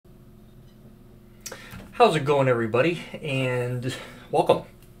How's it going, everybody? And welcome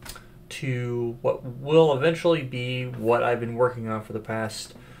to what will eventually be what I've been working on for the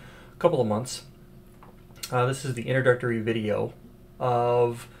past couple of months. This is the introductory video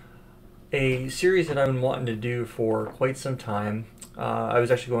of a series that I've been wanting to do for quite some time. I was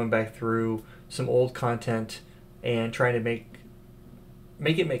actually going back through some old content and trying to make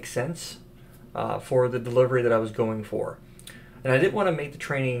it make sense for the delivery that I was going for. And I didn't want to make the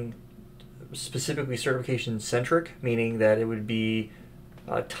training specifically certification centric, meaning that it would be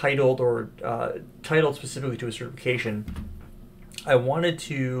titled specifically to a certification. I wanted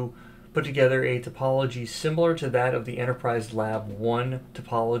to put together a topology similar to that of the Enterprise Lab 1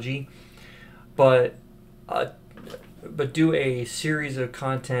 topology, but do a series of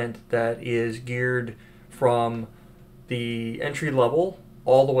content that is geared from the entry level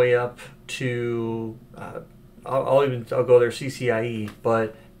all the way up to I'll go there CCIE,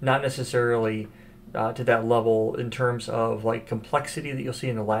 but not necessarily to that level in terms of like complexity that you'll see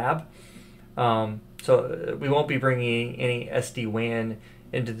in the lab. So we won't be bringing any SD-WAN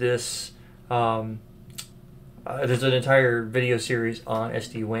into this. There's an entire video series on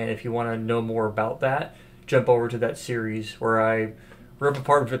SD-WAN. If you want to know more about that, jump over to that series where I rip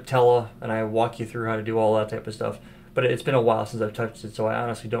apart Viptela and I walk you through how to do all that type of stuff. But it's been a while since I've touched it, so I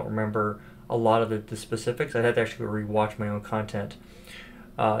honestly don't remember a lot of the specifics. I'd have to actually rewatch my own content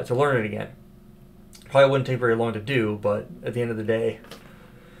to learn it again. Probably wouldn't take very long to do, but at the end of the day,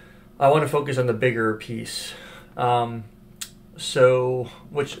 I want to focus on the bigger piece. Which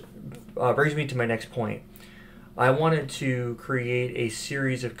brings me to my next point. I wanted to create a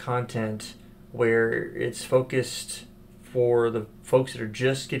series of content where it's focused for the folks that are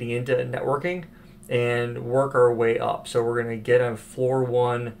just getting into networking and work our way up. So we're going to get on floor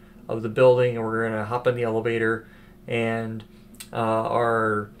 1 of the building and we're going to hop in the elevator, and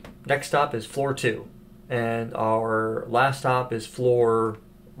our next stop is floor 2, and our last stop is floor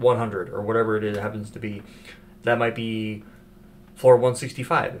 100 or whatever it happens to be. That might be floor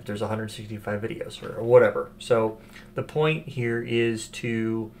 165 if there's 165 videos or whatever. So the point here is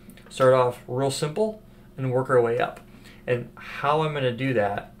to start off real simple and work our way up. And how I'm going to do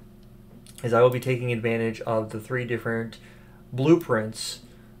that is I will be taking advantage of the 3 different blueprints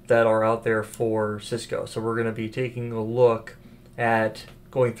that are out there for Cisco. So we're going to be taking a look at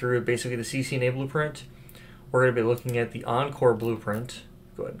going through basically the CCNA blueprint. We're going to be looking at the ENCOR blueprint.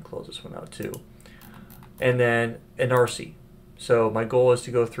 Go ahead and close this one out too. And then ENARSI. So my goal is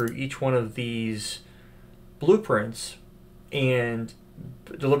to go through each one of these blueprints and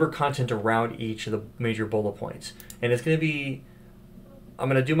deliver content around each of the major bullet points. And it's going to be, I'm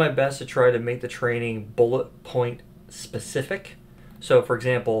going to do my best to try to make the training bullet point specific. So for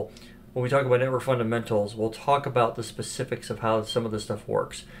example, when we talk about network fundamentals, we'll talk about the specifics of how some of this stuff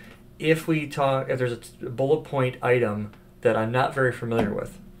works. If there's a bullet point item that I'm not very familiar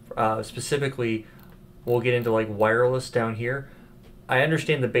with, specifically, we'll get into like wireless down here. I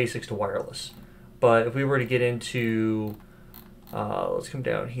understand the basics to wireless, but if we were to get into, let's come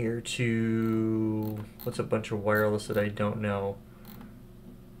down here to, what's a bunch of wireless that I don't know?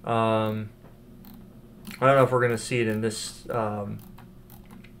 I don't know if we're going to see it in this,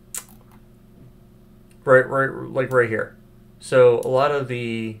 right here. So a lot of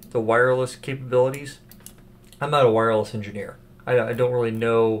the wireless capabilities, I'm not a wireless engineer. I don't really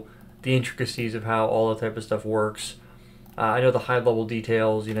know the intricacies of how all that type of stuff works. I know the high level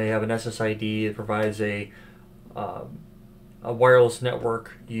details. You know, you have an SSID that provides a wireless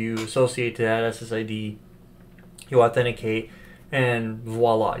network. You associate to that SSID, you authenticate, and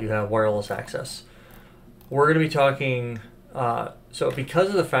voila, you have wireless access. We're going to be talking, so because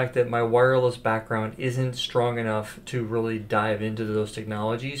of the fact that my wireless background isn't strong enough to really dive into those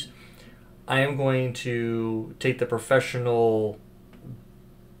technologies, I am going to take the professional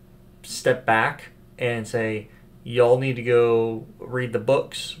step back and say, y'all need to go read the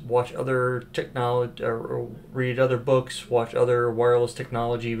books, watch other technology, or read other books, watch other wireless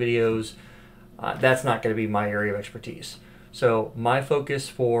technology videos. That's not going to be my area of expertise. So my focus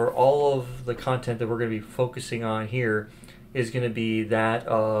for all of the content that we're going to be focusing on here is going to be that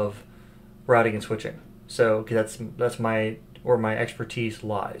of routing and switching. So that's where my expertise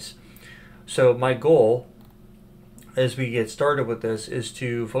lies. So my goal as we get started with this is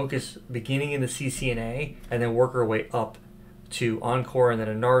to focus beginning in the CCNA and then work our way up to ENCOR and then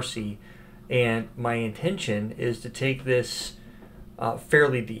ENARSI. And my intention is to take this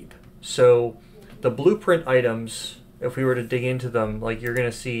fairly deep. So the blueprint items, if we were to dig into them, like you're going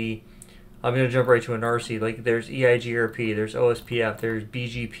to see, I'm going to jump right to ENARSI. Like there's EIGRP, there's OSPF, there's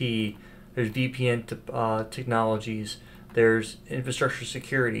BGP, there's VPN technologies, there's infrastructure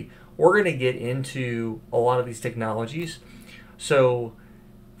security. We're going to get into a lot of these technologies. So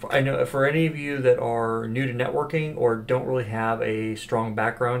I know for any of you that are new to networking or don't really have a strong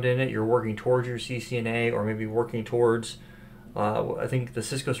background in it, you're working towards your CCNA or maybe working towards, I think the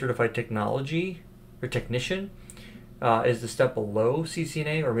Cisco Certified Technology or Technician is the step below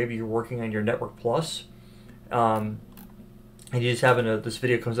CCNA, or maybe you're working on your Network Plus, and you just have this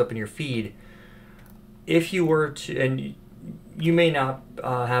video comes up in your feed. If you were to, and you may not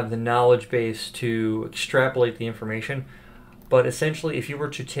have the knowledge base to extrapolate the information, but essentially, if you were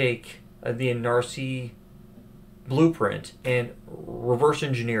to take the ENARSI blueprint and reverse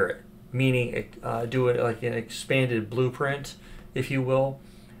engineer it, meaning do it like an expanded blueprint, if you will,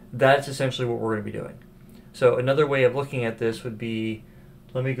 that's essentially what we're going to be doing. So another way of looking at this would be,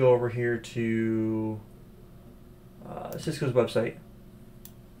 let me go over here to Cisco's website.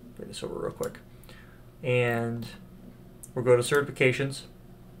 Bring this over real quick. And we'll go to certifications.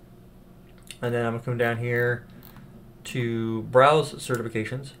 And then I'm going to come down here to browse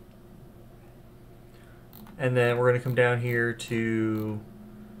certifications, and then we're going to come down here to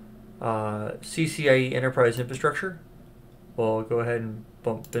CCIE Enterprise Infrastructure. We'll go ahead and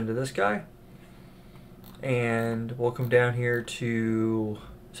bump into this guy, and we'll come down here to,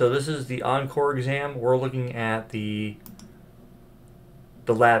 so this is the ENCOR exam. We're looking at the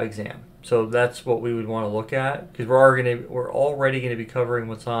lab exam, so that's what we would want to look at, because we're already going to be covering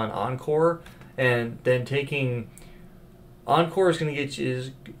what's on ENCOR, and then taking ENCOR is going to get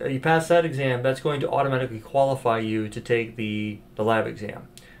you, you pass that exam, that's going to automatically qualify you to take the lab exam.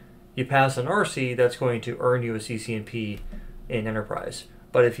 You pass an ENARSI, that's going to earn you a CCNP in Enterprise.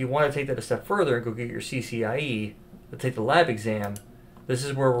 But if you want to take that a step further and go get your CCIE to take the lab exam, this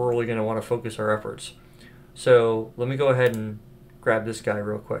is where we're really going to want to focus our efforts. So let me go ahead and grab this guy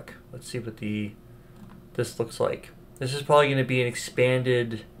real quick. Let's see what this looks like. This is probably going to be an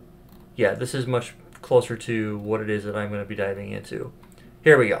expanded, yeah, this is much closer to what it is that I'm going to be diving into.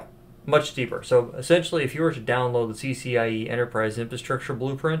 Here we go. Much deeper. So essentially, if you were to download the CCIE Enterprise Infrastructure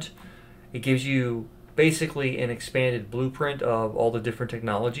Blueprint, it gives you basically an expanded blueprint of all the different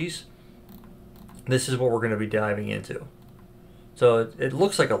technologies. This is what we're going to be diving into. So it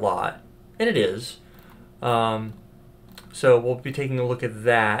looks like a lot, and it is. So we'll be taking a look at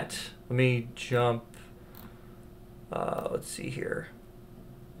that. Let me jump. Let's see here.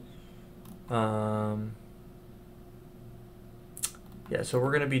 Yeah, so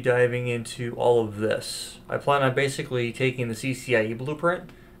we're going to be diving into all of this. I plan on basically taking the CCIE blueprint,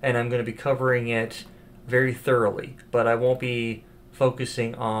 and I'm going to be covering it very thoroughly, but I won't be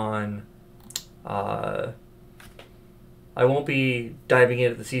focusing on, I won't be diving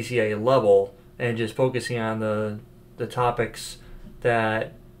in at the CCIE level and just focusing on the topics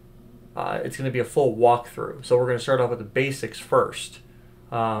that it's going to be a full walkthrough. So we're going to start off with the basics first.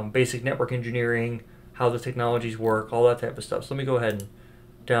 Basic network engineering, how the technologies work, all that type of stuff. So let me go ahead and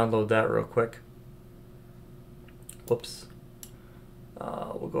download that real quick. Whoops.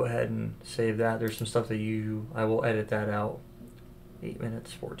 We'll go ahead and save that. There's some stuff that I will edit that out. 8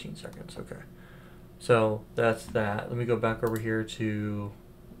 minutes, 14 seconds. Okay. So that's that. Let me go back over here to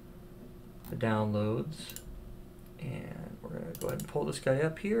the downloads. And we're going to go ahead and pull this guy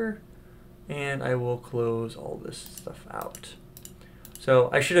up here. And I will close all this stuff out.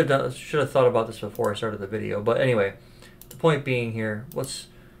 So I should have thought about this before I started the video, but anyway, the point being here, let's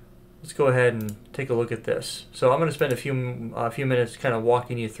go ahead and take a look at this. So I'm going to spend a few minutes kind of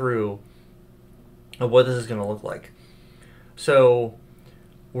walking you through what this is going to look like. So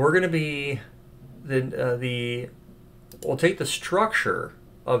we're going to be we'll take the structure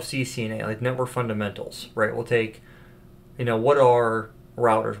of CCNA, like network fundamentals, right? We'll take, what are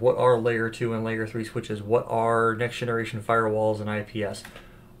routers, what are layer 2 and layer 3 switches, what are next generation firewalls and IPS.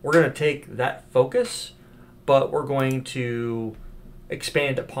 We're going to take that focus, but we're going to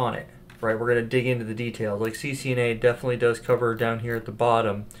expand upon it, right? We're going to dig into the details. Like CCNA definitely does cover down here at the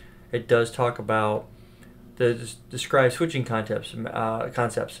bottom. It does talk about describe switching concepts,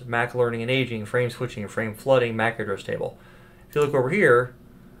 MAC learning and aging, frame switching, frame flooding, MAC address table. If you look over here,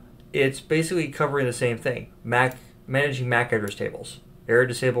 it's basically covering the same thing. Managing MAC address tables. Error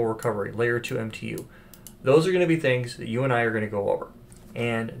disable recovery, layer 2 MTU. Those are going to be things that you and I are going to go over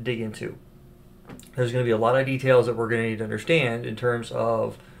and dig into. There's going to be a lot of details that we're going to need to understand in terms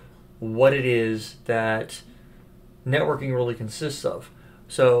of what it is that networking really consists of.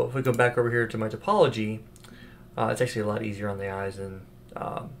 So if we go back over here to my topology, it's actually a lot easier on the eyes than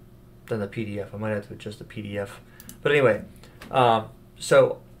the PDF. I might have to adjust the PDF. But anyway,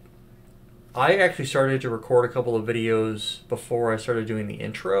 so I actually started to record a couple of videos before I started doing the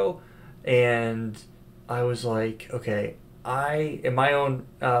intro, and I was like, okay, in my own,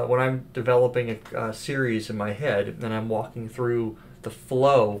 when I'm developing a series in my head and I'm walking through the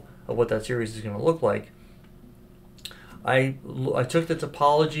flow of what that series is going to look like, I took the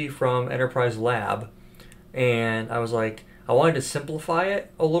topology from Enterprise Lab, and I was like, I wanted to simplify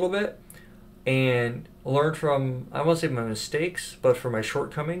it a little bit and learn from, I won't say my mistakes, but from my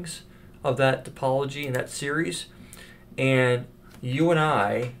shortcomings of that topology and that series. And you and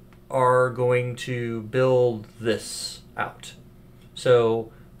I are going to build this out.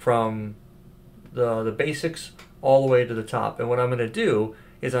 So from the basics all the way to the top. And what I'm going to do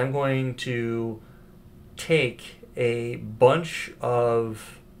is I'm going to take a bunch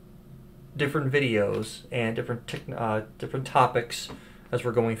of different videos and different topics as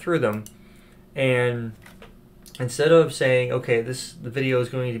we're going through them, and instead of saying, okay, the video is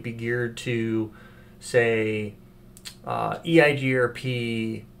going to be geared to, say,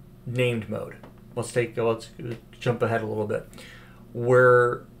 EIGRP named mode. Let's jump ahead a little bit.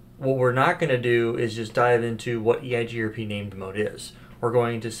 What we're not going to do is just dive into what EIGRP named mode is. We're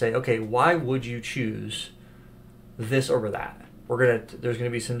going to say, okay, why would you choose this over that? There's gonna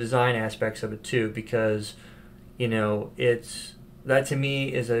be some design aspects of it too, because that to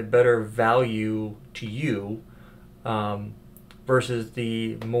me is a better value to you, versus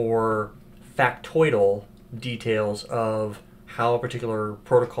the more factoidal details of how a particular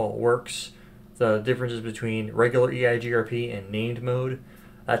protocol works, the differences between regular EIGRP and named mode,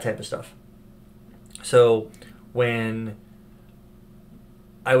 that type of stuff. So when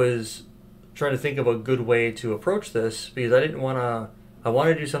I was trying to think of a good way to approach this, because I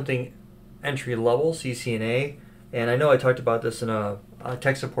wanted to do something entry level, CCNA, and I know I talked about this in a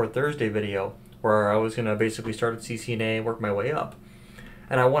Tech Support Thursday video where I was going to basically start at CCNA and work my way up.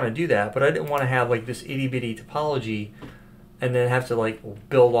 And I want to do that, but I didn't want to have like this itty bitty topology and then have to like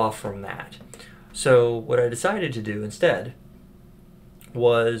build off from that. So what I decided to do instead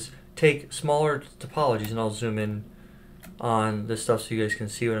was take smaller topologies, and I'll zoom in on this stuff so you guys can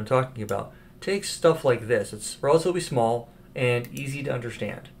see what I'm talking about. Take stuff like this. It's relatively small and easy to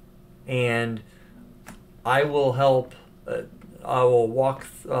understand, and I will help. I will walk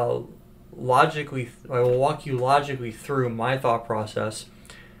you logically through my thought process,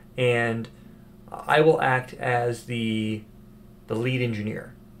 and I will act as the lead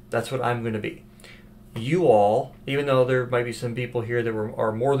engineer. That's what I'm going to be. You all, even though there might be some people here that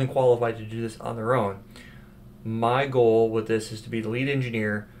are more than qualified to do this on their own, my goal with this is to be the lead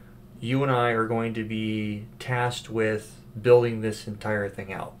engineer. You and I are going to be tasked with building this entire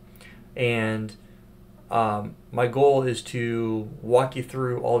thing out. And my goal is to walk you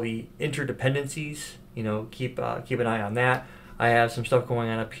through all the interdependencies, keep an eye on that. I have some stuff going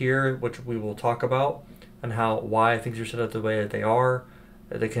on up here, which we will talk about, and why things are set up the way that they are,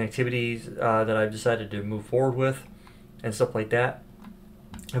 the connectivities that I've decided to move forward with, and stuff like that.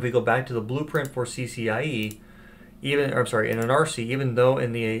 If we go back to the blueprint for CCIE, in ENARSI, even though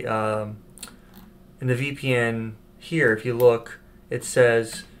in the VPN here, if you look, it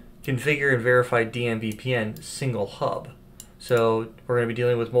says configure and verify DMVPN single hub. So we're going to be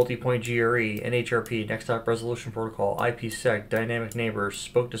dealing with multi-point GRE, NHRP, next hop resolution protocol, IPsec, dynamic neighbors,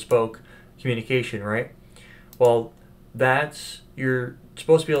 spoke-to-spoke communication, right? Well, you're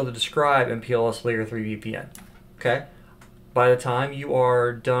supposed to be able to describe MPLS layer 3 VPN, okay? By the time you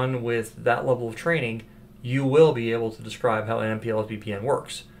are done with that level of training, you will be able to describe how an MPLS VPN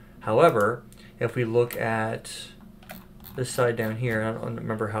works. However, if we look at this side down here, I don't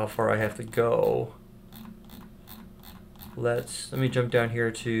remember how far I have to go. Let me jump down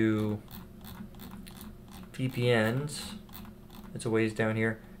here to VPNs. It's a ways down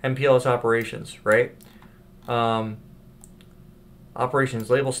here. MPLS operations, right?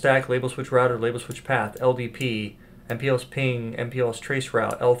 Operations, label stack, label switch router, label switch path, LDP, MPLS ping, MPLS trace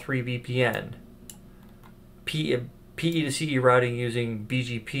route, L3 VPN, PE to CE routing using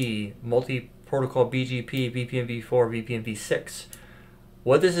BGP, multi-protocol BGP, VPN v4, VPN v6.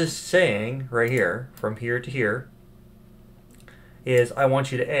 What this is saying right here, from here to here, is I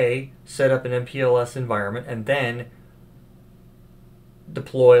want you to A, set up an MPLS environment and then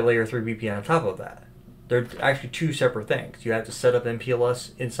deploy layer 3 VPN on top of that. They're actually two separate things. You have to set up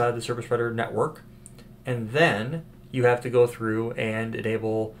MPLS inside the service provider network, and then you have to go through and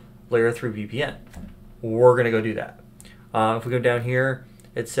enable layer 3 VPN. We're going to go do that. If we go down here,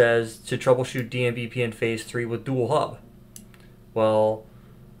 it says to troubleshoot DMVPN phase 3 with dual hub. Well,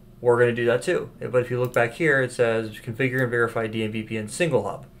 we're going to do that too. But if you look back here, it says configure and verify DMVPN single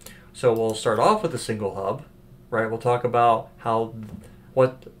hub. So we'll start off with a single hub, right? We'll talk about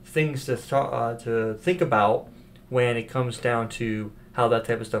what things to think about when it comes down to how that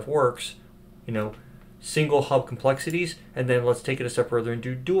type of stuff works. single hub complexities, and then let's take it a step further and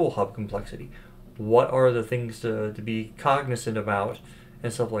do dual hub complexity. What are the things to be cognizant about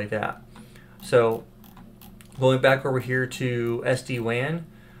and stuff like that. So going back over here to SD-WAN,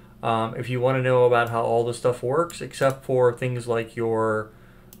 if you want to know about how all this stuff works, except for things like your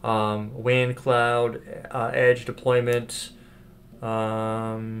WAN cloud, edge deployment,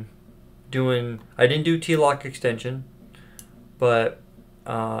 I didn't do T-lock extension, but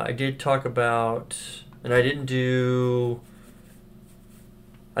I did talk about, and I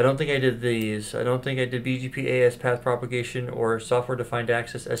don't think I did these. I don't think I did BGP AS path propagation or software defined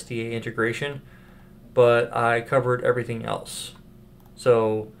access SDA integration, but I covered everything else.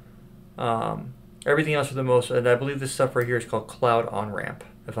 So everything else for the most, and I believe this stuff right here is called cloud on-ramp,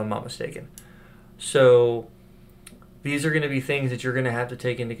 if I'm not mistaken. So these are going to be things that you're going to have to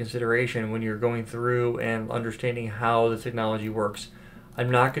take into consideration when you're going through and understanding how the technology works.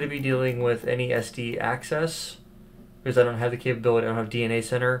 I'm not going to be dealing with any SD access because I don't have the capability. I don't have DNA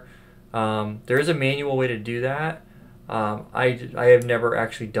Center. There is a manual way to do that. I have never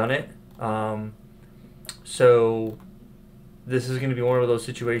actually done it. So this is going to be one of those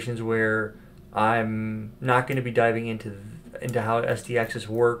situations where I'm not going to be diving into how SD access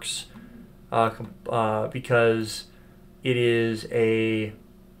works because it is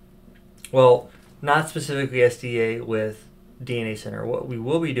not specifically SDA with DNA Center. What we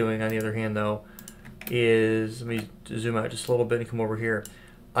will be doing, on the other hand, though, is, let me zoom out just a little bit and come over here.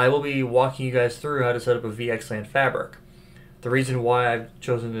 I will be walking you guys through how to set up a VXLAN fabric. The reason why I've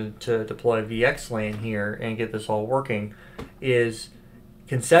chosen to deploy VXLAN here and get this all working is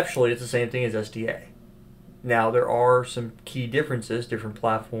conceptually it's the same thing as SDA. Now there are some key differences, different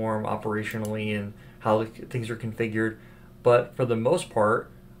platform operationally and how things are configured, but for the most part,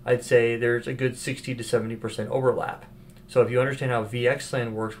 I'd say there's a good 60 to 70% overlap. So if you understand how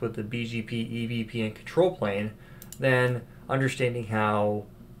VXLAN works with the BGP, EVP, and control plane, then understanding how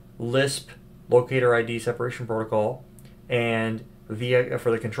Lisp, locator ID separation protocol, and for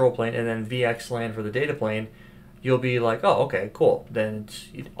the control plane, and then VXLAN for the data plane, you'll be like, oh, okay, cool. Then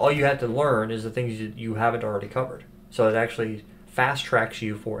all you have to learn is the things you haven't already covered. So it actually fast tracks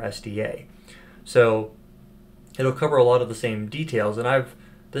you for SDA. So it'll cover a lot of the same details, and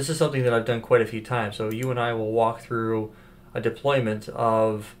this is something that I've done quite a few times. So you and I will walk through a deployment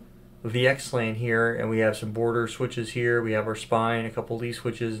of VXLAN here, and we have some border switches here. We have our spine, a couple leaf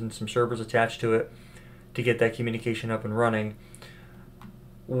switches, and some servers attached to it to get that communication up and running.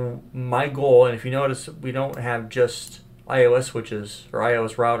 My goal, and if you notice, we don't have just iOS switches or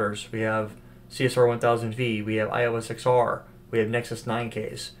iOS routers. We have CSR 1000V, we have iOS XR, we have Nexus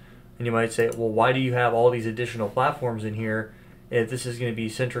 9Ks. And you might say, well, why do you have all these additional platforms in here if this is going to be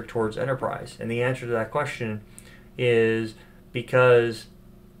centric towards enterprise? And the answer to that question is because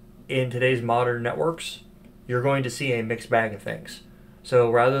in today's modern networks, you're going to see a mixed bag of things. So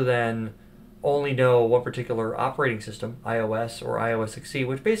rather than only know one particular operating system, iOS or iOS XE,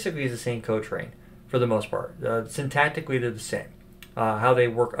 which basically is the same code train for the most part. Syntactically, they're the same. How they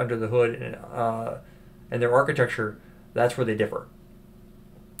work under the hood and their architecture, that's where they differ.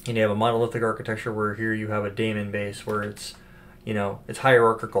 And you have a monolithic architecture where here you have a daemon base where it's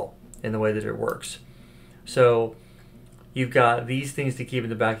hierarchical in the way that it works. So you've got these things to keep in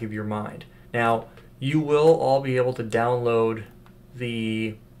the back of your mind. Now, you will all be able to download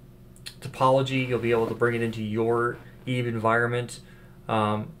the topology. You'll be able to bring it into your Eve environment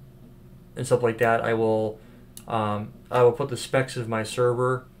and stuff like that. I will put the specs of my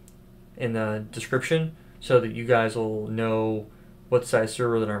server in the description so that you guys will know what size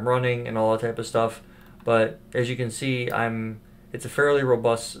server that I'm running and all that type of stuff. But as you can see, it's a fairly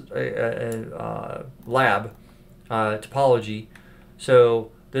robust lab topology.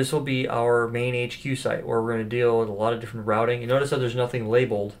 So this will be our main HQ site where we're going to deal with a lot of different routing. You notice that there's nothing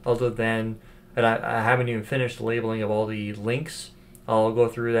labeled other than, and I haven't even finished the labeling of all the links. I'll go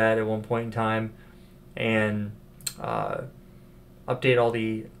through that at one point in time and update all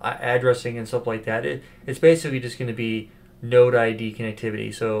the addressing and stuff like that. It's basically just going to be node ID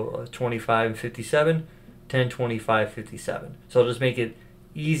connectivity. So 25 and 57, 10, 25, 57. So it'll just make it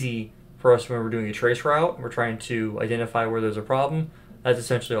easy for us when we're doing a trace route. We're trying to identify where there's a problem. That's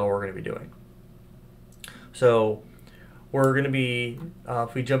essentially all we're going to be doing. So we're going to be,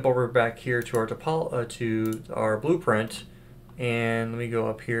 if we jump over back here to our blueprint, and let me go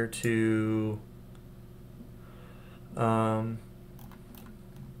up here to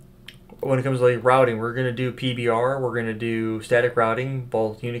when it comes to like routing, we're going to do PBR, we're going to do static routing,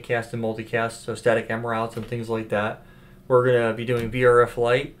 both unicast and multicast, so static M routes and things like that. We're going to be doing VRF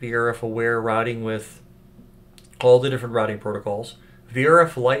Lite, VRF aware routing with all the different routing protocols,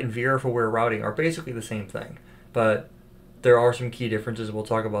 VRF Lite and VRF Aware routing are basically the same thing, but there are some key differences. We'll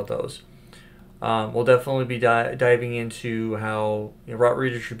talk about those. We'll definitely be diving into how route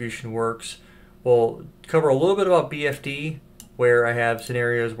redistribution works. We'll cover a little bit about BFD, where I have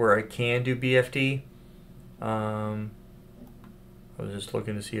scenarios where I can do BFD. I was just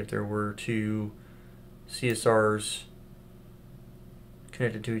looking to see if there were two CSRs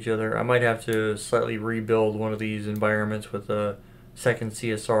connected to each other. I might have to slightly rebuild one of these environments with a second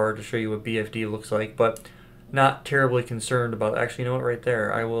CSR to show you what BFD looks like, but not terribly concerned about. Actually, you know what, right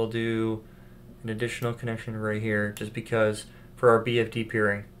there, I will do an additional connection right here, just because for our BFD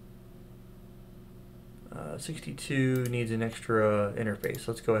peering. 62 needs an extra interface.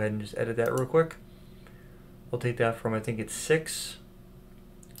 Let's go ahead and just edit that real quick. We'll take that from, I think it's 6.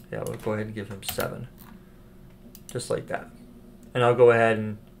 Yeah, we'll go ahead and give him 7. Just like that. And I'll go ahead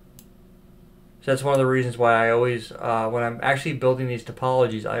and, so that's one of the reasons why I always, when I'm actually building these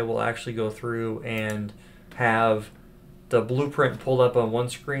topologies, I will actually go through and have the blueprint pulled up on one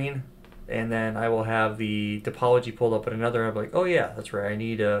screen, and then I will have the topology pulled up on another, and I'm like, oh yeah, that's right, I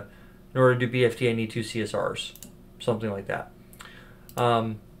need in order to do BFD, I need 2 CSRs, something like that.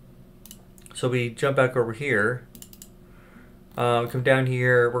 So we jump back over here, come down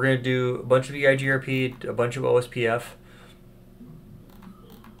here, we're going to do a bunch of EIGRP, a bunch of OSPF.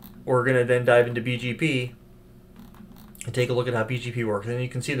 We're going to then dive into BGP and take a look at how BGP works. And you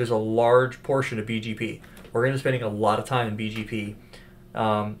can see there's a large portion of BGP. We're going to be spending a lot of time in BGP.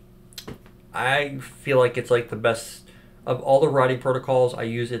 I feel like it's like the best of all the routing protocols. I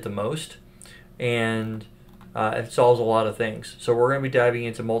use it the most, and it solves a lot of things. So we're going to be diving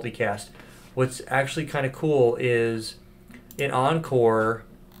into multicast. What's actually kind of cool is in ENCOR,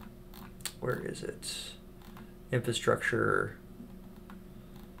 where is it? Infrastructure.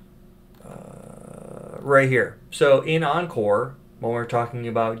 Right here. So in ENCOR, when we're talking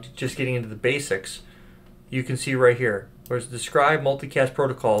about just getting into the basics, you can see right here, where's describe multicast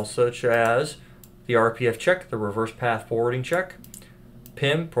protocols such as the RPF check, the reverse path forwarding check,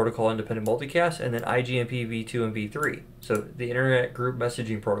 PIM, protocol independent multicast, and then IGMP v2 and v3, so the Internet Group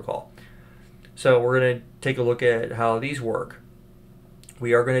Messaging Protocol. So we're going to take a look at how these work.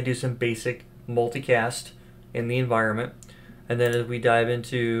 We are going to do some basic multicast in the environment, and then as we dive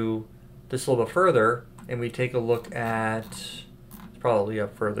into this a little bit further, and we take a look at, it's probably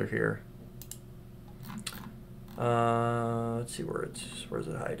up further here. Let's see where's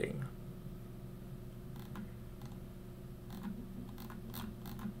it hiding.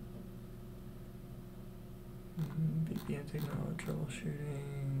 VPN technology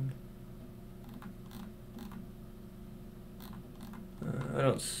troubleshooting. I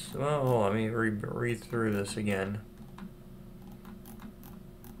don't. Well, let me read through this again.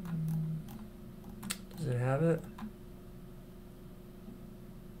 Does it have it?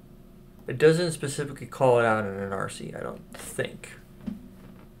 It doesn't specifically call it out in an RC, I don't think.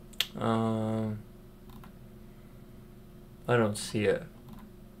 I don't see it.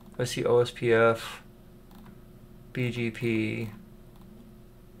 I see OSPF, BGP,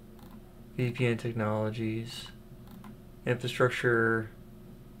 VPN technologies, infrastructure,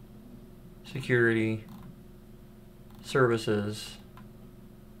 security, services.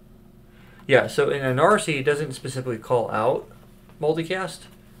 Yeah, so in an RC, it doesn't specifically call out multicast,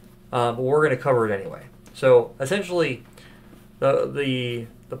 but we're going to cover it anyway. So essentially, the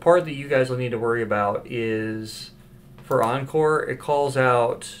part that you guys will need to worry about is for ENCOR, it calls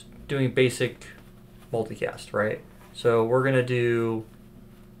out doing basic multicast, right? So we're going to do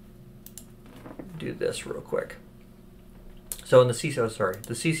this real quick. So in the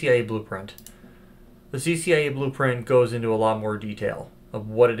CCIE blueprint, the CCIE blueprint goes into a lot more detail of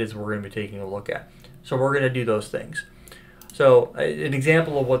what it is we're going to be taking a look at. So we're going to do those things. So an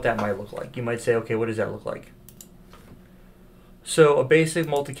example of what that might look like. You might say, okay, what does that look like? So a basic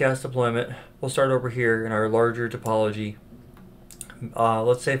multicast deployment, we'll start over here in our larger topology.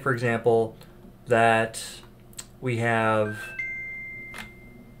 Let's say, for example, that we have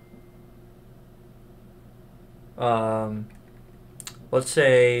let's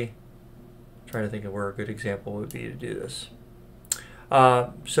say, I'm trying to think of where a good example would be to do this.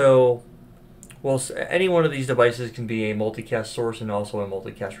 So, well, any one of these devices can be a multicast source and also a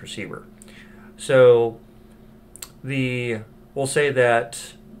multicast receiver. So, we'll say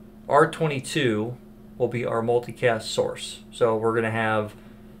that R22 will be our multicast source. So we're going to have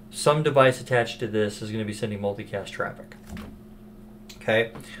some device attached to this is going to be sending multicast traffic.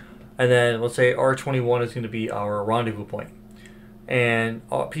 Okay, and then let's say R21 is going to be our rendezvous point, and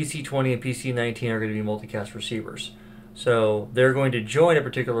PC20 and PC19 are going to be multicast receivers. So they're going to join a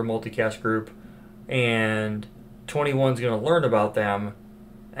particular multicast group, and 21 is going to learn about them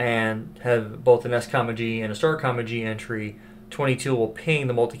and have both an S-G and a star-G entry. 22 will ping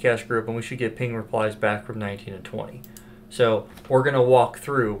the multicast group, and we should get ping replies back from 19 and 20. So we're going to walk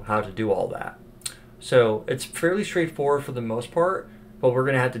through how to do all that. So it's fairly straightforward for the most part, but we're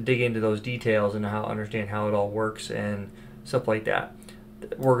going to have to dig into those details and understand how it all works and stuff like that.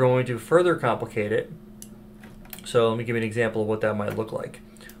 We're going to further complicate it. So let me give you an example of what that might look like.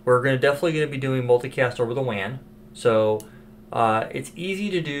 We're definitely going to be doing multicast over the WAN. So it's easy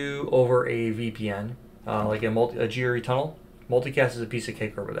to do over a VPN, like a GRE tunnel. Multicast is a piece of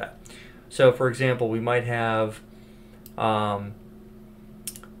cake over that. So for example, we might have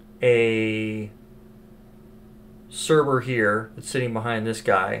a server here that's sitting behind this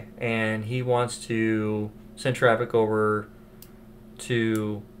guy, and he wants to send traffic over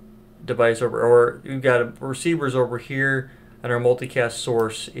to device over, or we've got receivers over here, and our multicast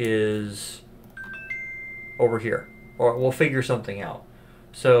source is over here, or we'll figure something out.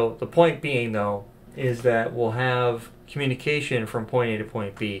 So the point being, though, is that we'll have communication from point A to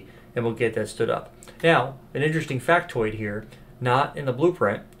point B, and we'll get that stood up. Now, an interesting factoid here, not in the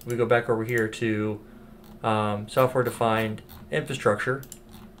blueprint, we go back over here to software-defined infrastructure,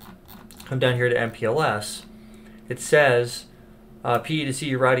 come down here to MPLS, it says PE to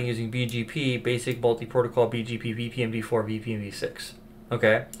C routing using BGP, basic multi-protocol BGP, VPMD4, VPMD6.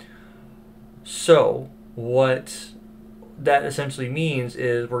 Okay? So, what that essentially means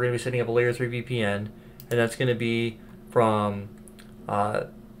is we're going to be setting up a layer 3 VPN, and that's going to be from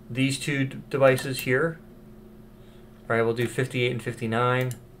these two devices here. All right, we'll do 58 and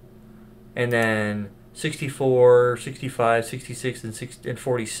 59, and then 64, 65, 66, and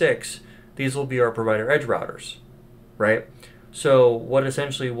 46. These will be our provider edge routers, right? So what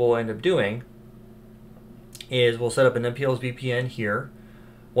essentially we'll end up doing is we'll set up an MPLS VPN here.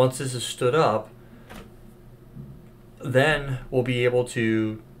 Once this is stood up, then we'll be able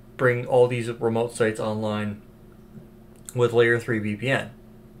to bring all these remote sites online with layer 3 VPN.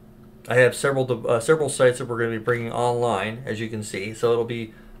 I have several sites that we're going to be bringing online, as you can see, so it'll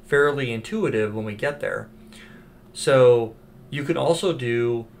be fairly intuitive when we get there. So you can also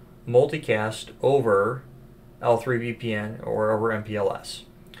do multicast over L3 VPN or over MPLS.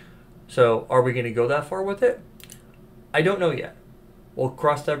 So are we going to go that far with it? I don't know yet. We'll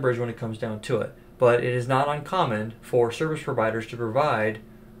cross that bridge when it comes down to it. But it is not uncommon for service providers to provide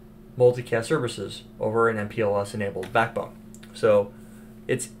multicast services over an MPLS enabled backbone. So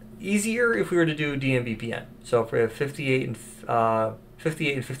it's easier if we were to do DMVPN. So if we have 58 and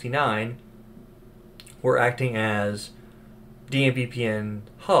 59, we're acting as DMVPN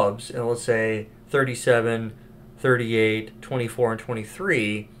hubs, and let's say 37, 38, 24, and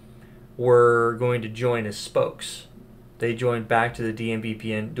 23 we're going to join as spokes. They join back to the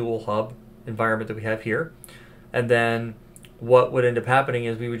DMVPN dual hub environment that we have here. And then what would end up happening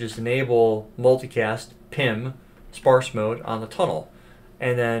is we would just enable multicast PIM sparse mode on the tunnel.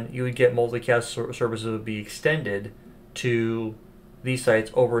 And then you would get multicast services would be extended to these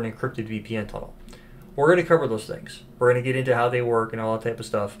sites over an encrypted VPN tunnel. We're going to cover those things. We're going to get into how they work and all that type of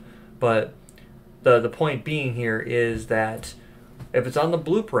stuff. But the point being here is that if it's on the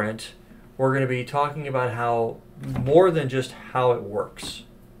blueprint, we're going to be talking about how more than just how it works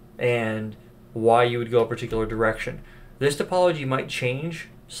and why you would go a particular direction. This topology might change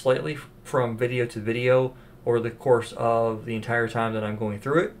slightly from video to video over the course of the entire time that I'm going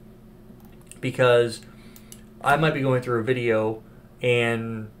through it, because I might be going through a video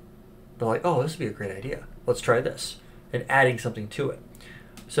and they're like, oh, this would be a great idea. Let's try this, and adding something to it.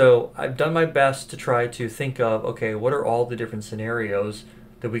 So I've done my best to try to think of, okay, what are all the different scenarios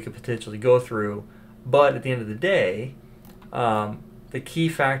that we could potentially go through? But at the end of the day, the key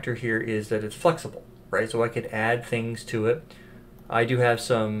factor here is that it's flexible, right? So I could add things to it. I do have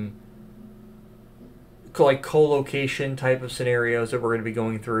some like co-location type of scenarios that we're going to be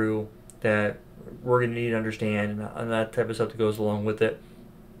going through that we're going to need to understand, and that type of stuff that goes along with it.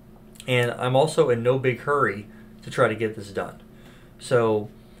 And I'm also in no big hurry to try to get this done. So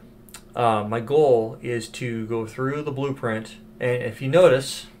my goal is to go through the blueprint, and if you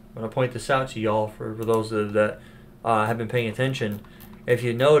notice, I'm going to point this out to y'all for those that have been paying attention. If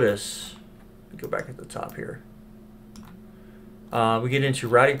you notice, go back at the top here. We get into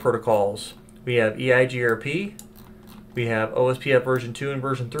routing protocols. We have EIGRP, we have OSPF version 2 and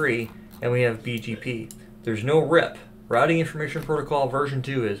version 3, and we have BGP. There's no RIP. Routing Information Protocol version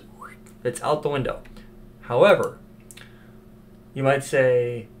 2 it's out the window. However, you might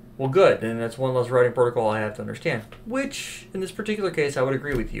say, well, good, then that's one less routing protocol I have to understand, which in this particular case I would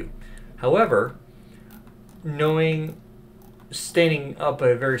agree with you. However, knowing standing up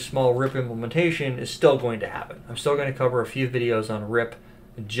a very small RIP implementation is still going to happen. I'm still going to cover a few videos on RIP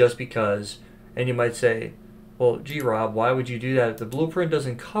just because, and you might say, well, gee, Rob, why would you do that? If the blueprint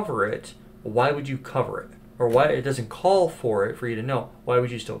doesn't cover it, why would you cover it? Or why it doesn't call for it for you to know, why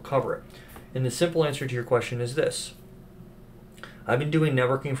would you still cover it? And the simple answer to your question is this. I've been doing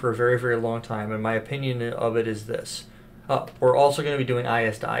networking for a very, very long time, and my opinion of it is this. We're also going to be doing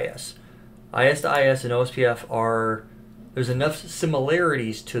IS to IS. IS to IS and OSPF there's enough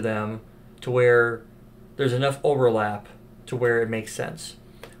similarities to them to where there's enough overlap to where it makes sense.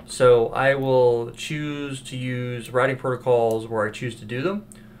 So I will choose to use routing protocols where I choose to do them.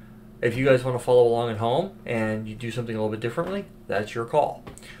 If you guys want to follow along at home and you do something a little bit differently, that's your call.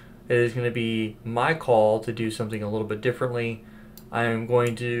 It is going to be my call to do something a little bit differently. I'm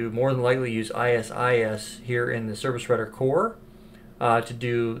going to more than likely use ISIS here in the Service Router core to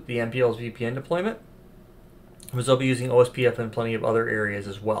do the MPLS VPN deployment. Because I'll be using OSPF in plenty of other areas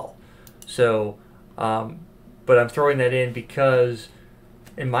as well. So, but I'm throwing that in because,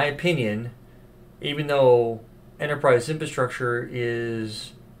 in my opinion, even though enterprise infrastructure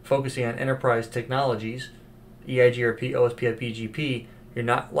is focusing on enterprise technologies, EIGRP, OSPF, BGP, you're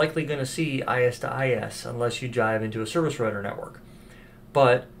not likely going to see IS to IS unless you dive into a service router network.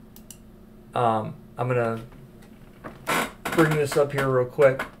 But I'm going to bring this up here real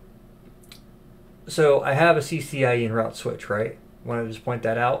quick. So I have a CCIE and route switch, right? I want to just point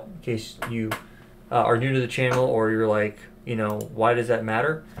that out in case you are new to the channel or you're like, you know, why does that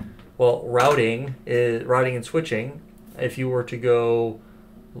matter? Well, routing and switching. If you were to go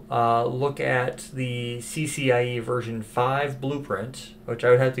look at the CCIE version 5 blueprint, which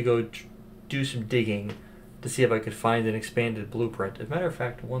I would have to go do some digging to see if I could find an expanded blueprint. As a matter of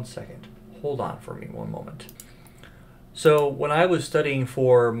fact, one second. Hold on for me one moment. So when I was studying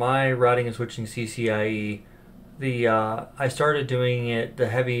for my routing and switching CCIE, I started doing it, the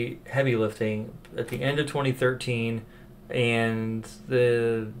heavy lifting, at the end of 2013 and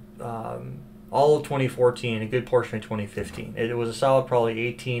all of 2014, a good portion of 2015. It was a solid probably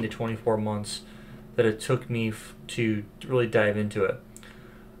 18 to 24 months that it took me to really dive into it.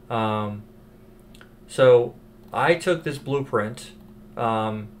 So I took this blueprint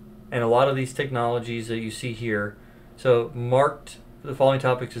and a lot of these technologies that you see here. So marked the following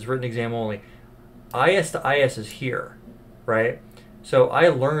topics as written exam only. IS to IS is here, right? So I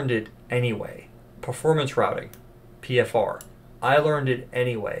learned it anyway. Performance routing, PFR. I learned it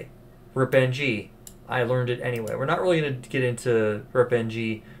anyway. RIP-NG, I learned it anyway. We're not really going to get into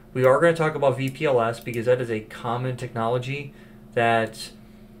RIP-NG. We are going to talk about VPLS because that is a common technology that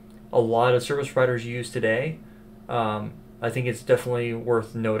a lot of service providers use today. I think it's definitely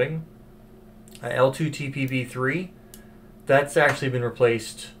worth noting. L2TPv3, that's actually been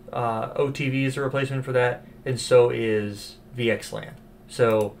replaced. OTV is a replacement for that, and so is VXLAN.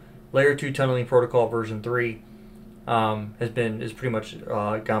 So layer 2 tunneling protocol version 3 is pretty much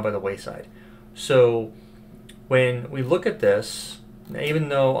gone by the wayside. So when we look at this, even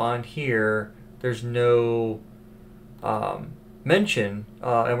though on here there's no mention,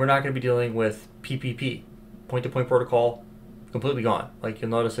 and we're not going to be dealing with PPP, point-to-point protocol, completely gone. Like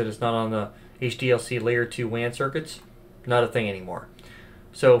you'll notice that it's not on the HDLC layer 2 WAN circuits, not a thing anymore.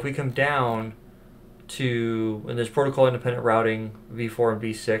 So if we come down to, and there's protocol independent routing, V4 and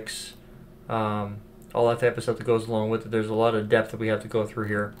V6, all that type of stuff that goes along with it. There's a lot of depth that we have to go through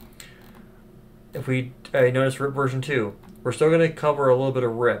here. If we notice RIP version 2, we're still going to cover a little bit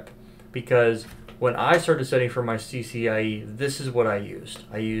of RIP because when I started studying for my CCIE, this is what I used.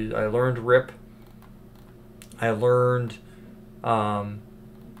 I learned RIP. I learned the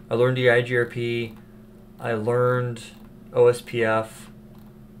IGRP. I learned OSPF.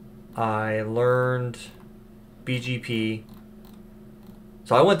 I learned BGP.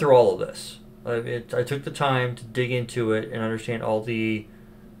 So I went through all of this. I took the time to dig into it and understand all the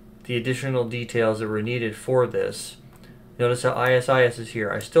additional details that were needed for this. Notice how ISIS is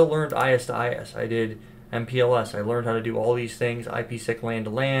here. I still learned IS to IS. I did MPLS. I learned how to do all these things, IPsec LAN to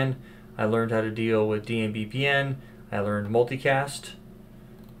LAN. I learned how to deal with DMVPN. I learned multicast.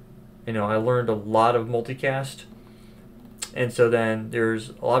 You know, I learned a lot of multicast. And so then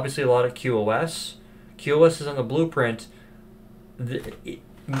there's obviously a lot of QoS. QoS is on the blueprint.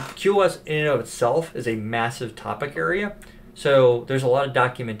 QoS in and of itself is a massive topic area. So there's a lot of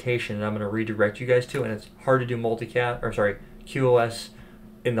documentation that I'm going to redirect you guys to, and it's hard to do QoS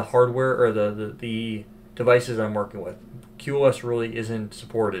in the hardware or the devices I'm working with. QoS really isn't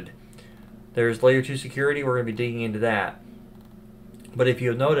supported. There's layer 2 security. We're going to be digging into that. But if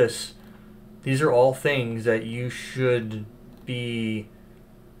you'll notice, these are all things that you should be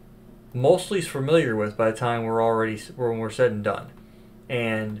mostly familiar with by the time when we're said and done,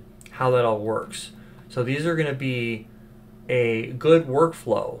 and how that all works. So these are going to be a good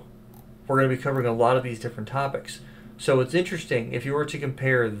workflow. We're going to be covering a lot of these different topics. So it's interesting, if you were to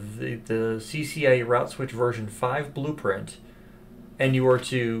compare the CCIE Route Switch version 5 blueprint, and you were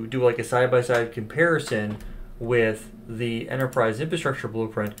to do like a side-by-side comparison with the Enterprise Infrastructure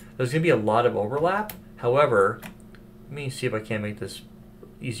blueprint, there's going to be a lot of overlap. However, let me see if I can make this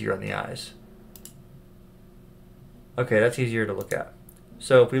easier on the eyes. Okay, that's easier to look at.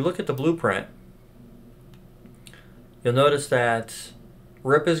 So if we look at the blueprint, you'll notice that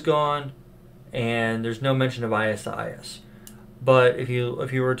RIP is gone and there's no mention of IS to IS. But if you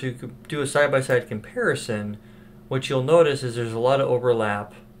were to do a side-by-side comparison, what you'll notice is there's a lot of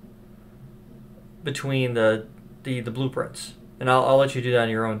overlap between the blueprints. And I'll let you do that on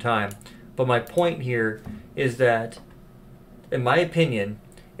your own time. But my point here is that, in my opinion,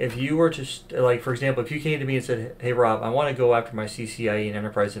 if you were to, like, for example, if you came to me and said, hey, Rob, I want to go after my CCIE and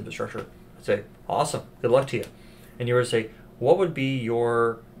Enterprise Infrastructure, I'd say, awesome, good luck to you. And you were to say, what would be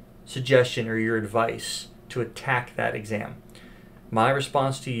your suggestion or your advice to attack that exam? My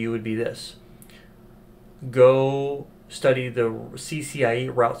response to you would be this. Go study the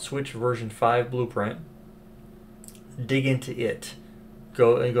CCIE Route Switch version 5 blueprint. Dig into it.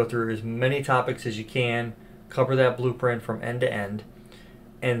 Go through as many topics as you can. Cover that blueprint from end to end.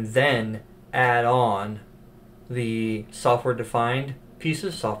 And then add on the software-defined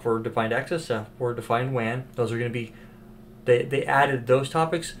pieces, software-defined access, software-defined WAN. Those are going to be, they added those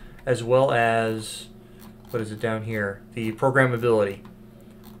topics, as well as, what is it down here? The programmability.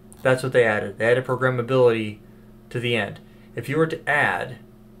 That's what they added. They added programmability to the end. If you were to add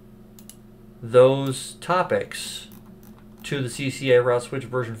those topics to the CCIE Route Switch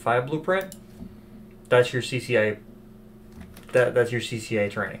version 5 blueprint, that's your CCIE. That's your CCIE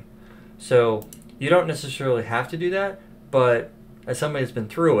training. So you don't necessarily have to do that, but as somebody that's been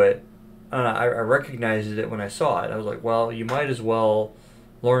through it, I recognized it when I saw it. I was like, well, you might as well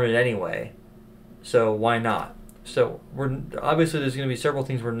learn it anyway. So why not? So obviously there's going to be several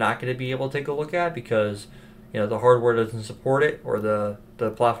things we're not going to be able to take a look at because the hardware doesn't support it, or the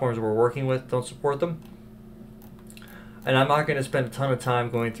platforms we're working with don't support them. And I'm not going to spend a ton of time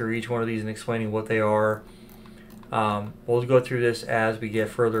going through each one of these and explaining what they are. We'll go through this as we get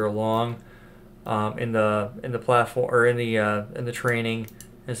further along in the platform, or in the training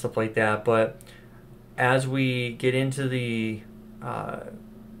and stuff like that. But as we get into the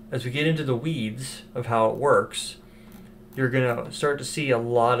weeds of how it works, you're gonna start to see a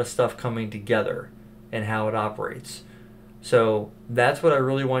lot of stuff coming together and how it operates. So that's what I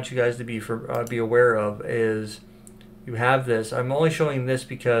really want you guys to be aware of. Is you have this. I'm only showing this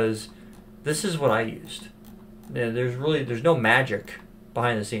because this is what I used. There's no magic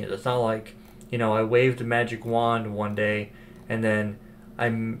behind the scenes. It's not like I waved a magic wand one day and then I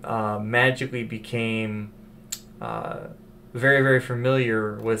magically became very, very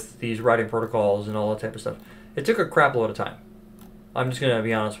familiar with these routing protocols and all that type of stuff. It took a crap load of time. I'm just going to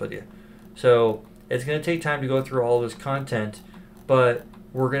be honest with you. So it's going to take time to go through all this content, but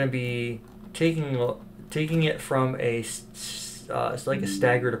we're going to be taking it from it's like a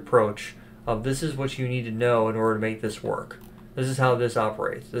staggered approach of this is what you need to know in order to make this work. This is how this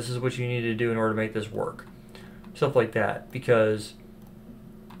operates. This is what you need to do in order to make this work. Stuff like that. Because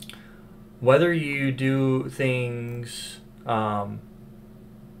whether you do things the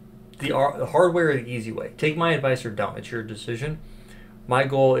hardware or the easy way, take my advice or don't. It's your decision. My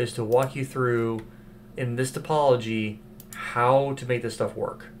goal is to walk you through, in this topology, how to make this stuff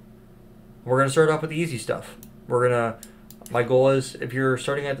work. We're going to start off with the easy stuff. My goal is, if you're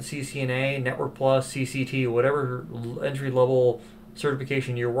starting at the CCNA, Network Plus, CCT, whatever entry-level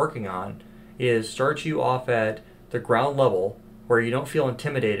certification you're working on, is start you off at the ground level where you don't feel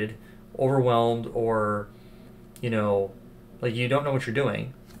intimidated, overwhelmed, or, like you don't know what you're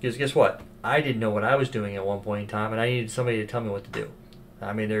doing. Because guess what? I didn't know what I was doing at one point in time, and I needed somebody to tell me what to do.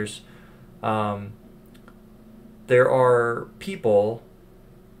 I mean, there are people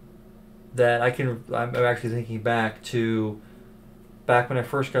that I'm actually thinking back when I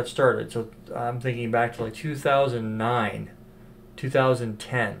first got started. So I'm thinking back to like 2009,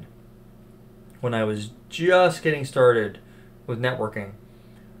 2010, when I was just getting started with networking.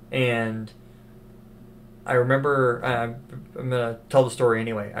 And I remember, I'm going to tell the story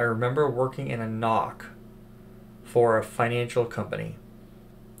anyway. I remember working in a NOC for a financial company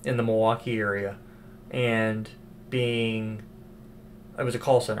in the Milwaukee area, and it was a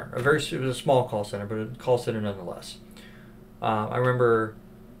call center. It was a small call center, but a call center nonetheless. I remember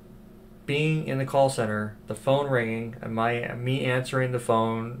being in the call center, the phone ringing, and me answering the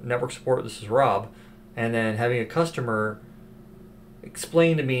phone, network support, this is Rob, and then having a customer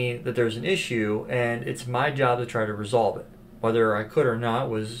explain to me that there's an issue, and it's my job to try to resolve it. Whether I could or not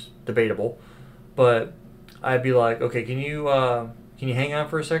was debatable, but I'd be like, okay, can you hang on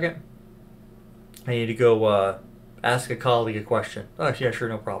for a second? I need to go ask a colleague a question. Oh, yeah, sure,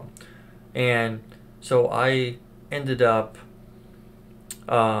 no problem. And so I ended up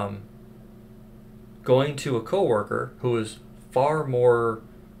going to a coworker who was far more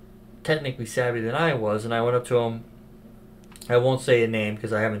technically savvy than I was, and I went up to him. I won't say a name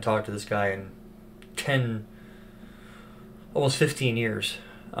because I haven't talked to this guy in 10, almost 15 years.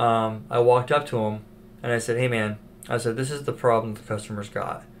 I walked up to him and I said, hey man, I said, this is the problem the customer's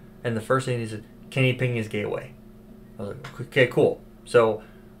got. And the first thing he said, can he ping his gateway? I was like, okay, cool. So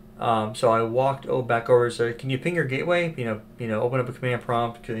I walked back over and said, can you ping your gateway? Open up a command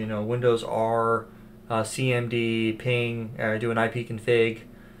prompt, Windows R, CMD, ping, do an IP config.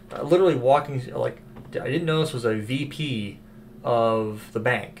 Literally walking, like, I didn't know this was a VP of the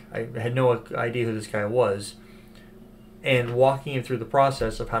bank. I had no idea who this guy was. And walking him through the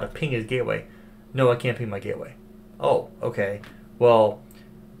process of how to ping his gateway. No, I can't ping my gateway. Oh, okay. Well,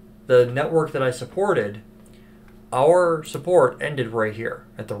 the network that I supported, our support ended right here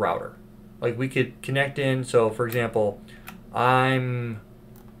at the router. Like, we could connect in. So, for example, I'm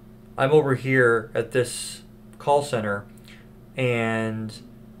over here at this call center,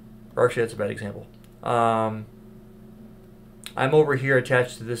 or actually that's a bad example. I'm over here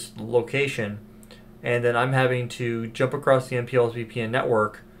attached to this location, and then I'm having to jump across the MPLS VPN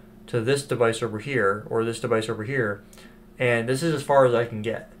network to this device over here, or this device over here, and this is as far as I can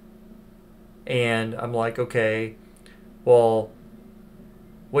get. And I'm like, okay, well,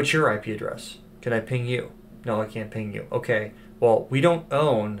 what's your IP address? Can I ping you? No, I can't ping you. Okay, well, we don't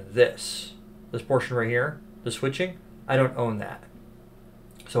own this portion right here, the switching. I don't own that.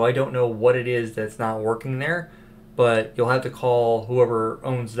 So I don't know what it is that's not working there, but you'll have to call whoever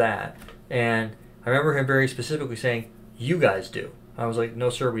owns that. And I remember him very specifically saying, you guys do. I was like, no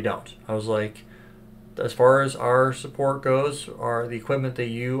sir, we don't. I was like, as far as our support goes, the equipment that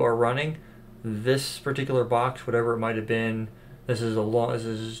you are running, this particular box, whatever it might have been, this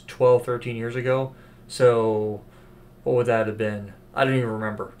is 12, 13 years ago. So what would that have been? I don't even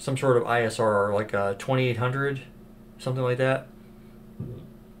remember. Some sort of ISR, like a 2800, something like that.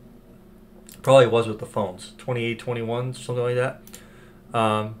 Probably was with the phones, 2821, something like that.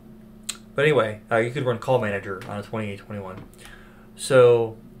 But anyway, you could run Call Manager on a 2821.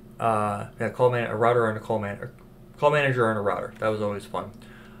 So, yeah, a router on a Call Manager on a router. That was always fun.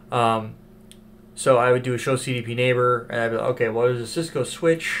 So I would do a show CDP neighbor, and I'd be like, okay, well, there's a Cisco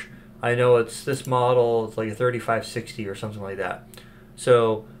switch. I know it's this model. It's like a 3560 or something like that.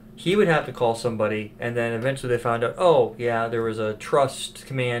 So he would have to call somebody, and then eventually they found out, oh, yeah, there was a trust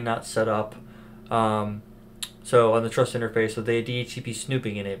command not set up. So on the trust interface, so they had DHCP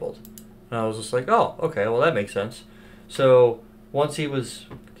snooping enabled. And I was just like, oh, okay, well, that makes sense. So once he was,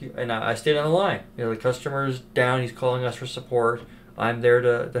 and I stayed on the line. The customer's down. He's calling us for support. I'm there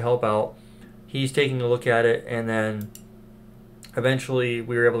to help out. He's taking a look at it, and then eventually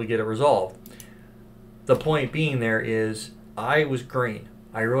we were able to get it resolved. The point being there is I was green.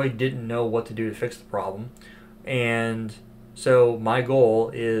 I really didn't know what to do to fix the problem. And so my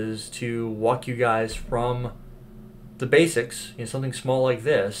goal is to walk you guys from the basics, something small like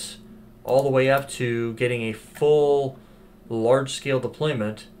this, all the way up to getting a full large-scale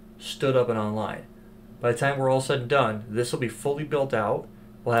deployment stood up and online. By the time we're all said and done, this will be fully built out.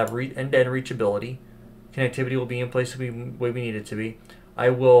 We'll have end-to-end reachability. Connectivity will be in place the way we need it to be. I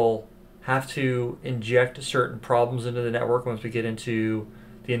will have to inject certain problems into the network once we get into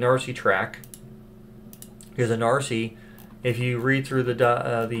the ENARSI track. Because ENARSI, if you read through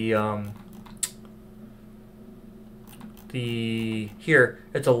here,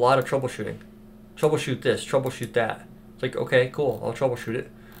 it's a lot of troubleshooting. Troubleshoot this, troubleshoot that. It's like, okay, cool, I'll troubleshoot it.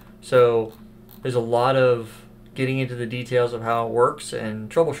 So there's a lot of getting into the details of how it works and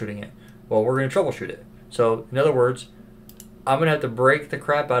troubleshooting it. Well, we're going to troubleshoot it. So in other words, I'm going to have to break the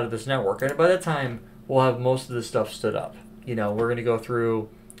crap out of this network. And by that time, we'll have most of this stuff stood up. We're going to go through,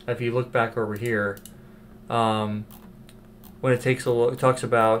 if you look back over here, when it talks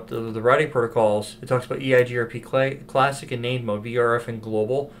about the routing protocols, it talks about EIGRP Classic and Named Mode, VRF and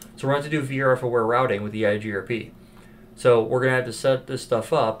Global. So we're going to have to do VRF aware routing with EIGRP. So we're going to have to set this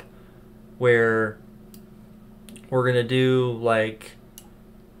stuff up where we're going to do like,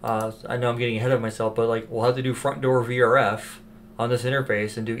 I know I'm getting ahead of myself, but like we'll have to do front door VRF on this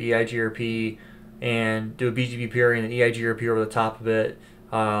interface and do EIGRP and do a BGP pairing and then EIGRP over the top of it.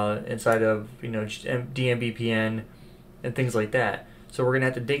 inside of DMBPN and things like that. So we're going to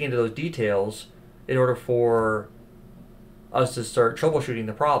have to dig into those details in order for us to start troubleshooting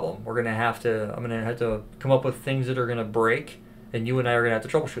the problem. I'm going to have to come up with things that are going to break, and you and I are going to have to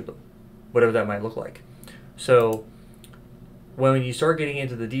troubleshoot them, whatever that might look like. So when you start getting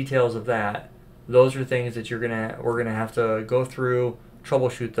into the details of that, those are things that we're going to have to go through,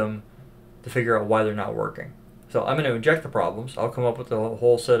 troubleshoot them to figure out why they're not working. So I'm going to inject the problems. I'll come up with a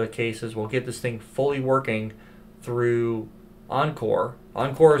whole set of cases. We'll get this thing fully working through ENCOR.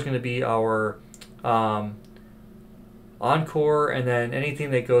 ENCOR is going to be our ENCOR, and then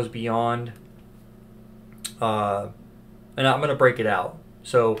anything that goes beyond, and I'm going to break it out.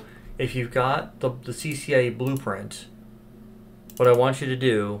 So if you've got the CCIE blueprint, what I want you to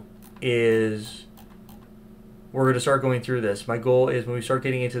do is we're going to start going through this. My goal is when we start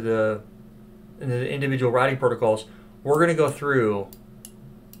getting into the individual routing protocols, we're going to go through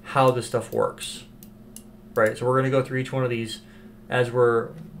how this stuff works, right? So we're going to go through each one of these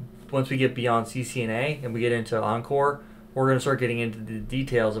once we get beyond CCNA and we get into ENCOR, we're going to start getting into the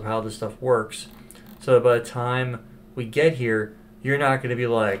details of how this stuff works. So by the time we get here, you're not going to be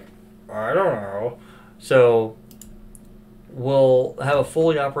like, I don't know. So we'll have a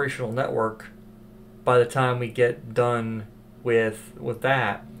fully operational network by the time we get done with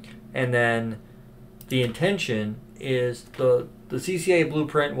that. And then the intention is the CCIE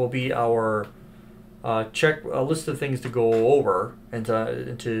blueprint will be our a list of things to go over and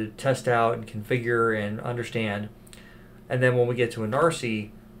to test out and configure and understand. And then when we get to ENARSI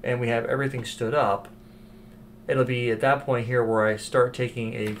and we have everything stood up, it'll be at that point here where I start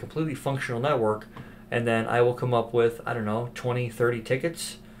taking a completely functional network, and then I will come up with, I don't know, 20, 30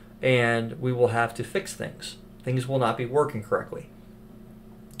 tickets, and we will have to fix things. Things will not be working correctly.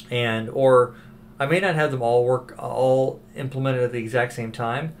 Or I may not have them all implemented at the exact same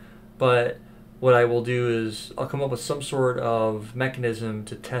time, but what I will do is I'll come up with some sort of mechanism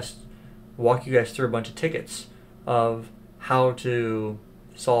to walk you guys through a bunch of tickets of how to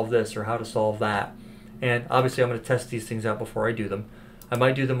solve this or how to solve that. And obviously I'm going to test these things out before I do them. I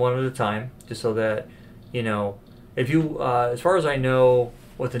might do them one at a time, just so that, if you, as far as I know,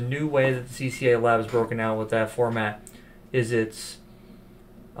 with the new way that the CCIE lab is broken out with that format, is it's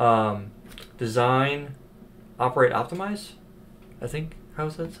design, operate, optimize. I think, how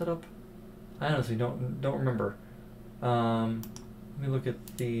is that set up? I honestly don't remember. Let me look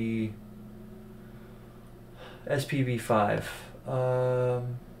at the SPV5.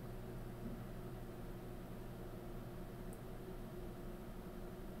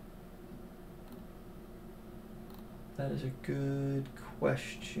 That is a good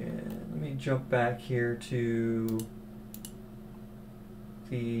question. Let me jump back here to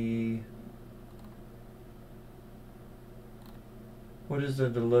what does the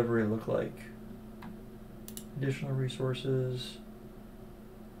delivery look like? Additional resources.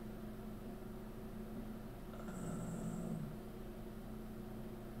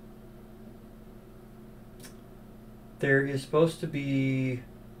 There is supposed to be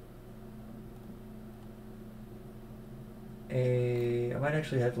I might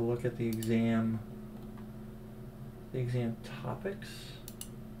actually have to look at the exam topics.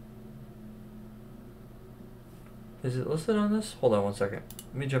 Is it listed on this? Hold on one second.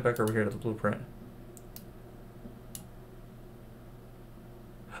 Let me jump back over here to the blueprint.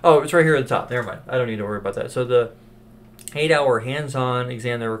 Oh, it's right here at the top. Never mind. I don't need to worry about that. So the 8-hour hands-on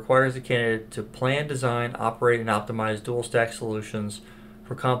exam that requires the candidate to plan, design, operate, and optimize dual-stack solutions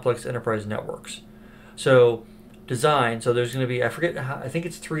for complex enterprise networks. So design, so there's going to be, I think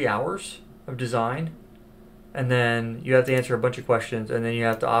it's 3 hours of design, and then you have to answer a bunch of questions, and then you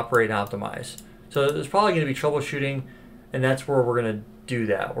have to operate and optimize. So there's probably going to be troubleshooting, and that's where we're going to do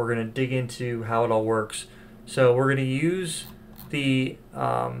that. We're going to dig into how it all works. So we're going to use the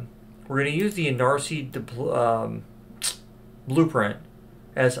ENARSI blueprint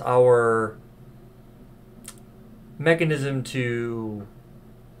as our mechanism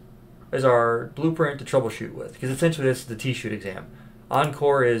as our blueprint to troubleshoot with, because essentially this is the T-shoot exam.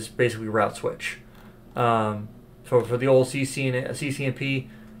 ENCOR is basically route switch. So for the old CCNP,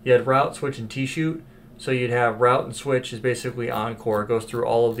 you had route, switch, and T-shoot. So you'd have route and switch is basically ENCOR. It goes through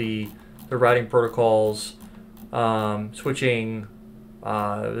all of the routing protocols, switching.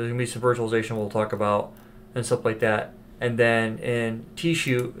 There's going to be some virtualization we'll talk about and stuff like that. And then in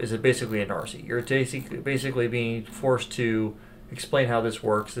T-shoot is basically ENARSI. You're basically being forced to explain how this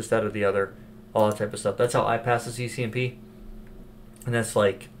works, this, that, or the other, all that type of stuff. That's how I passed the CCNP. And that's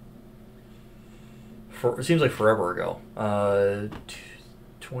like, it seems like forever ago.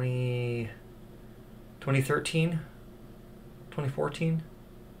 2013? 2014?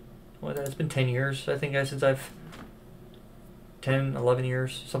 Well, it's been 10 years, I think, since I've 10, 11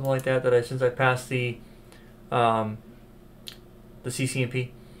 years, something like that, since I passed the CCNP.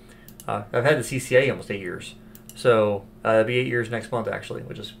 I've had the CCIE almost 8 years, so it'll be 8 years next month actually,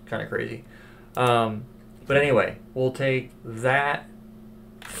 which is kind of crazy. But anyway, we'll take that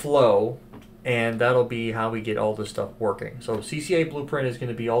flow, and that'll be how we get all this stuff working. So CCIE Blueprint is going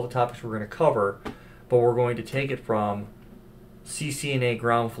to be all the topics we're going to cover, but we're going to take it from CCNA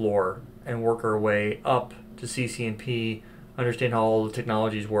ground floor and work our way up to CCNP, understand how all the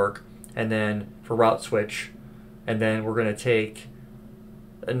technologies work, and then for route switch, and then we're going to take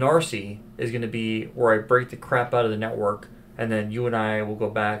ENARSI is going to be where I break the crap out of the network, and then you and I will go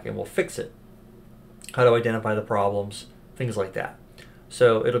back and we'll fix it. How to identify the problems, things like that.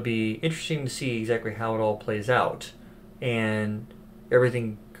 So it'll be interesting to see exactly how it all plays out and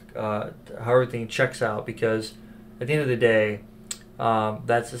everything, how everything checks out, because at the end of the day,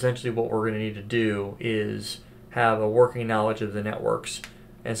 that's essentially what we're going to need to do, is have a working knowledge of the networks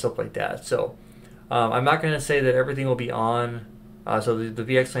and stuff like that. So I'm not going to say that everything will be on. So the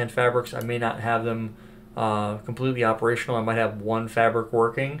VXLAN fabrics, I may not have them completely operational. I might have one fabric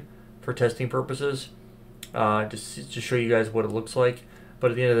working for testing purposes, just to show you guys what it looks like. But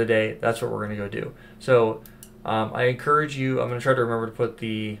at the end of the day, that's what we're going to go do. So I encourage you, I'm going to try to remember to put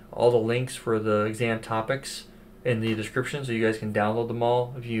all the links for the exam topics in the description so you guys can download them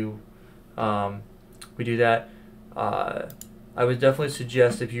all if you we do that. I would definitely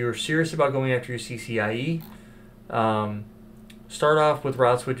suggest, if you're serious about going after your CCIE, start off with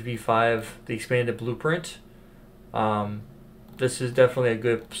Route Switch V5, the expanded blueprint. This is definitely a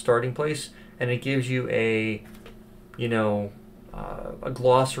good starting place, and it gives you a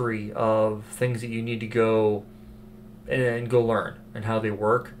glossary of things that you need to go and go learn and how they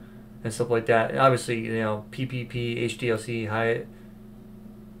work and stuff like that. And obviously, PPP, HDLC,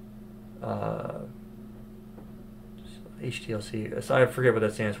 HDLC. So I forget what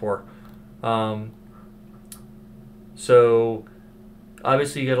that stands for. So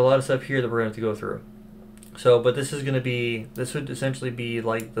obviously you got a lot of stuff here that we're going to have to go through. So, but this would essentially be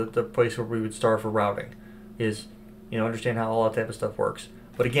like the place where we would start for routing, is understand how all that type of stuff works.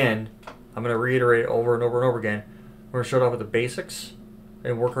 But again, I'm going to reiterate over and over and over again. We're going to start off with the basics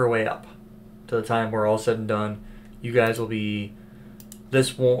and work our way up to the time where all said and done, you guys will be.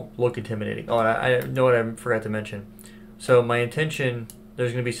 This won't look intimidating. Oh, and I know what I forgot to mention. So my intention,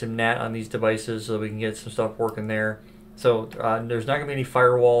 there's going to be some NAT on these devices so we can get some stuff working there. So there's not going to be any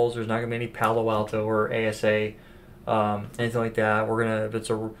firewalls. There's not going to be any Palo Alto or ASA, anything like that. We're gonna,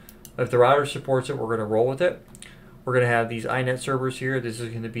 if the router supports it, we're going to roll with it. We're going to have these iNet servers here. This is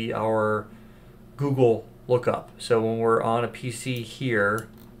going to be our Google lookup. So when we're on a PC here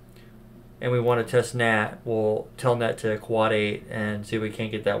and we want to test NAT, we'll tell NAT to quad 8 and see if we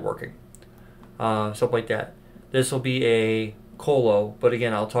can't get that working. Stuff like that. This will be a colo, but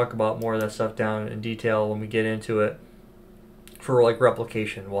again, I'll talk about more of that stuff down in detail when we get into it. For like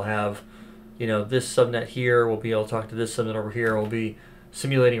replication, we'll have, this subnet here. We'll be able to talk to this subnet over here. We'll be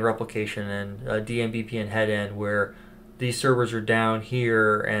simulating replication and DMVPN head end, where these servers are down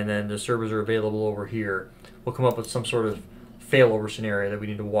here and then the servers are available over here. We'll come up with some sort of failover scenario that we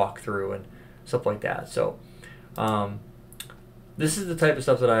need to walk through and stuff like that. So this is the type of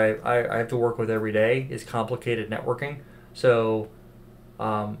stuff that I have to work with every day, is complicated networking. So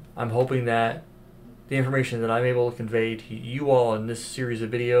I'm hoping that the information that I'm able to convey to you all in this series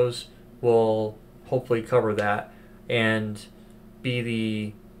of videos will hopefully cover that and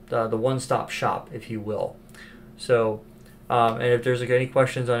be the one-stop shop, if you will. So and if there's any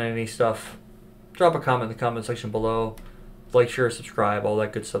questions on any stuff, drop a comment in the comment section below. Like, share, subscribe, all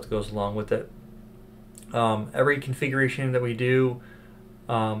that good stuff that goes along with it. Every configuration that we do.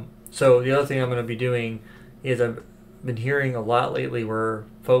 So the other thing I'm going to be doing is, I've been hearing a lot lately where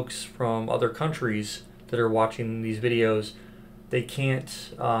folks from other countries that are watching these videos, they can't,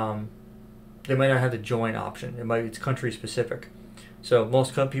 they might not have the join option. It's country specific. So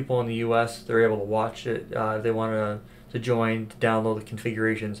most people in the US, they're able to watch it if they want to join, to download the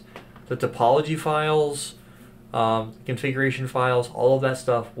configurations. The topology files, configuration files, all of that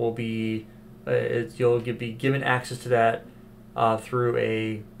stuff will be, you'll be given access to that through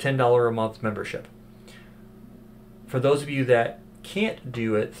a $10 a month membership. For those of you that can't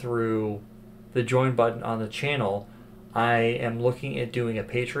do it through the join button on the channel, I am looking at doing a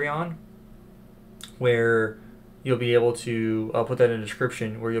Patreon where you'll be able to, I'll put that in the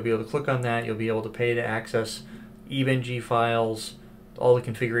description, where you'll be able to click on that. You'll be able to pay to access EVNG files, all the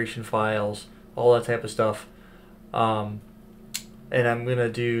configuration files, all that type of stuff. And I'm going to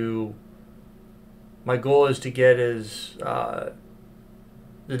do, my goal is to get as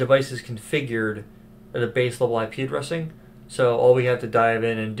the device is configured at a base level IP addressing. So all we have to dive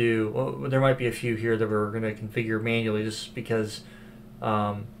in and do, well, there might be a few here that we're going to configure manually just because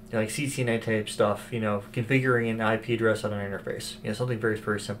like CCNA type stuff, configuring an IP address on an interface, something very,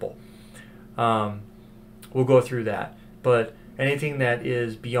 very simple. We'll go through that. But anything that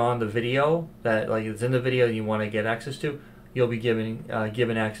is beyond the video, that like is in the video and you want to get access to, you'll be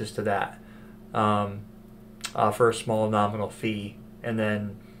given access to that for a small nominal fee. And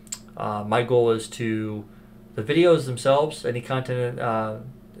then my goal is to the videos themselves, any content, I'll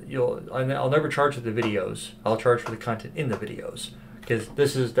never charge for the videos. I'll charge for the content in the videos because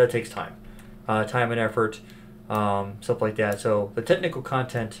that takes time, time and effort, stuff like that. So the technical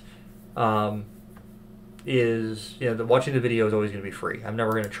content is, watching the video is always going to be free. I'm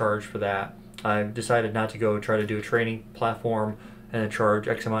never going to charge for that. I've decided not to go try to do a training platform and then charge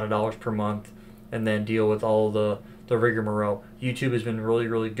X amount of dollars per month and then deal with all the rigmarole. YouTube has been really,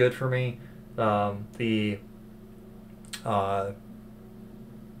 really good for me. The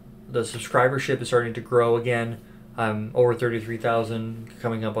subscribership is starting to grow again. I'm over 33,000,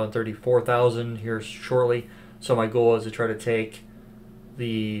 coming up on 34,000 here shortly. So my goal is to try to take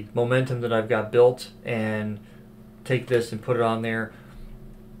the momentum that I've got built and take this and put it on there.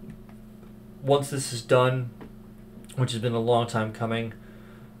 Once this is done, which has been a long time coming,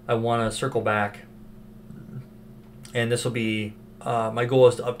 I want to circle back, and this will be my goal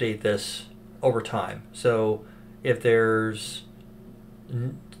is to update this over time. So if there's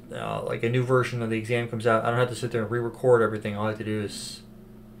like a new version of the exam comes out, I don't have to sit there and re-record everything. All I have to do is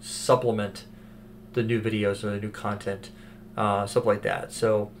supplement the new videos or the new content, stuff like that.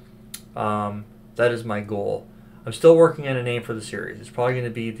 So that is my goal. I'm still working on a name for the series. It's probably going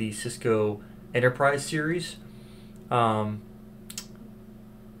to be the Cisco Enterprise series, but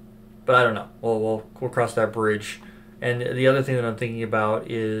I don't know. We'll cross that bridge. And the other thing that I'm thinking about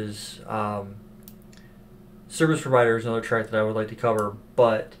is service provider is another track that I would like to cover,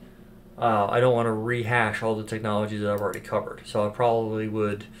 but I don't want to rehash all the technologies that I've already covered. So I probably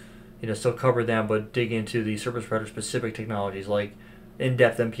would, still cover them, but dig into the service provider specific technologies like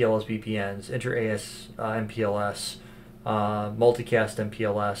in-depth MPLS VPNs, inter-AS MPLS, multicast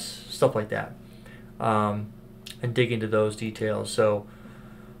MPLS, stuff like that, and dig into those details. So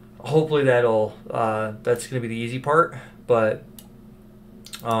hopefully that's going to be the easy part, but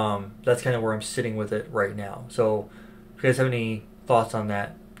that's kind of where I'm sitting with it right now. So if you guys have any thoughts on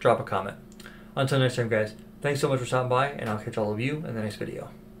that, drop a comment. Until next time, guys, thanks so much for stopping by, and I'll catch all of you in the next video.